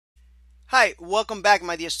Hi, welcome back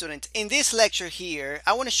my dear students. In this lecture here,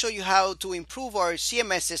 I want to show you how to improve our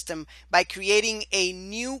CMS system by creating a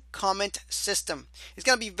new comment system. It's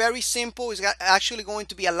going to be very simple. It's actually going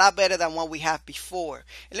to be a lot better than what we have before.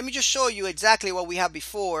 And let me just show you exactly what we have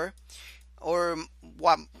before, or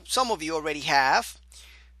what some of you already have.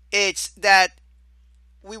 It's that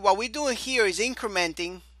what we're doing here is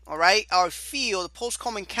incrementing, all right, our field post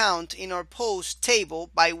comment count in our post table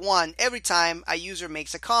by 1 every time a user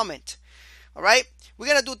makes a comment. All right, we're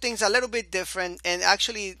gonna do things a little bit different, and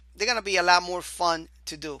actually they're gonna be a lot more fun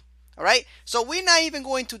to do. All right, so we're not even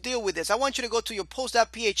going to deal with this. I want you to go to your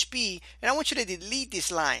post.php and I want you to delete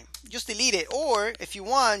this line. Just delete it, or if you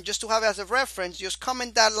want, just to have it as a reference, just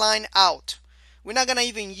comment that line out. We're not gonna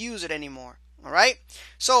even use it anymore. All right,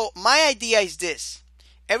 so my idea is this: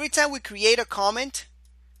 every time we create a comment,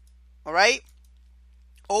 all right,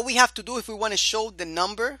 all we have to do, if we want to show the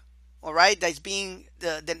number, all right, that's being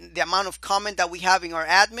the amount of comment that we have in our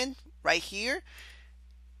admin right here,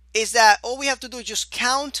 is that all we have to do is just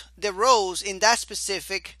count the rows in that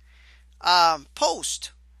specific post,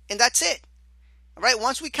 and that's it. All right,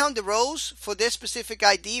 once we count the rows for this specific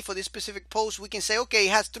ID, for this specific post, we can say, okay,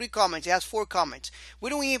 it has 3 comments, it has 4 comments. We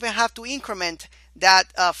don't even have to increment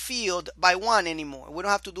that field by 1 anymore. We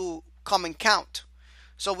don't have to do comment count.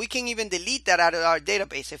 So we can even delete that out of our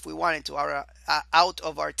database if we wanted to, out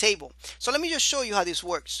of our table. So let me just show you how this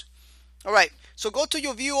works. All right, so go to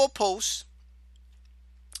your view all posts,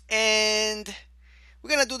 and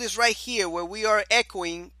we're gonna do this right here where we are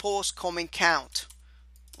echoing post comment count.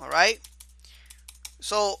 All right,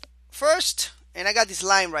 so first, and I got this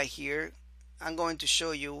line right here, I'm going to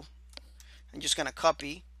show you. I'm just gonna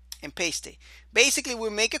copy and paste it. Basically,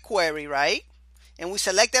 we make a query, right? And we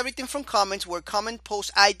select everything from comments where comment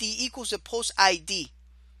post ID equals the post ID.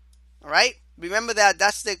 All right, remember that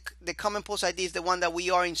that's the comment post ID is the one that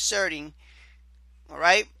we are inserting. All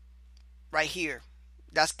right, right here,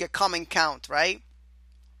 that's the comment count, right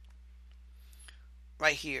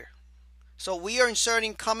here. So we are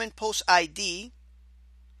inserting comment post ID,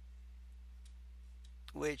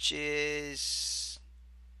 which is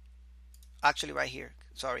actually right here,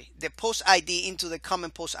 sorry, the post ID into the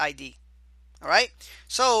comment post ID. All right,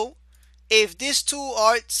 so if these two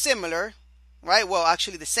are similar, right, well,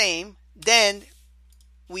 actually the same, then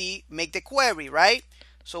we make the query, right?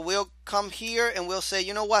 So we'll come here and we'll say,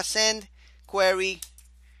 you know what, send query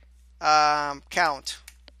count,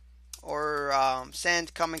 or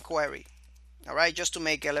send comment query. All right, just to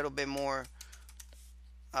make it a little bit more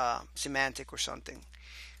semantic or something.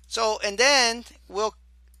 So, and then we'll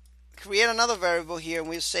create another variable here and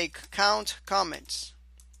we'll say count comments.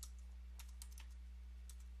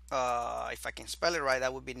 If I can spell it right,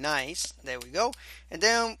 that would be nice. There we go. And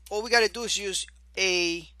then all we got to do is use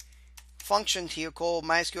a function here called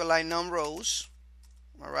MySQLite numRows.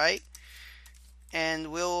 All right,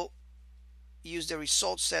 and we'll use the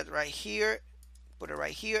result set right here, put it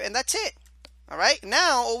right here, and that's it. All right,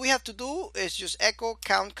 now all we have to do is just echo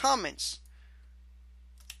count comments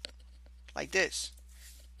like this.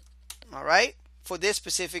 All right, for this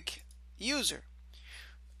specific user.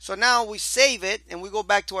 So now we save it and we go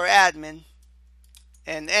back to our admin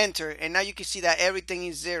and enter, and now you can see that everything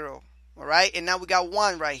is 0. All right, and now we got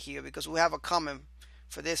 1 right here because we have a comment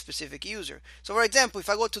for this specific user. So for example, if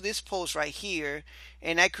I go to this post right here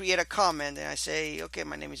and I create a comment and I say, okay,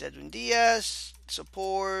 my name is Edwin Diaz,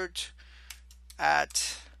 support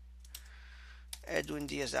at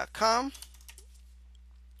edwindiaz.com,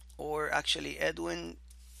 or actually Edwin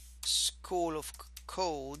School of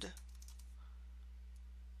Code,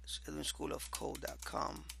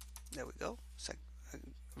 edwinschoolofcode.com. There we go. It's like a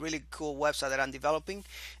really cool website that I'm developing,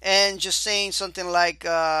 and just saying something like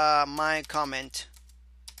my comment.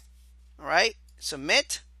 All right,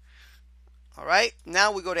 submit. All right,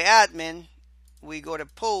 now we go to admin, we go to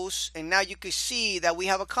posts, and now you can see that we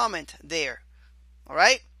have a comment there. All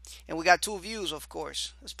right, and we got 2 views, of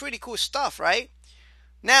course. It's pretty cool stuff, right?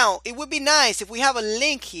 Now, it would be nice if we have a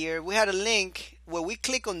link here. We had a link where we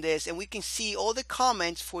click on this and we can see all the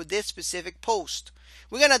comments for this specific post.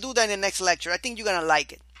 We're going to do that in the next lecture. I think you're going to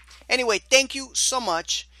like it. Anyway, thank you so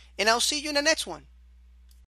much, and I'll see you in the next one.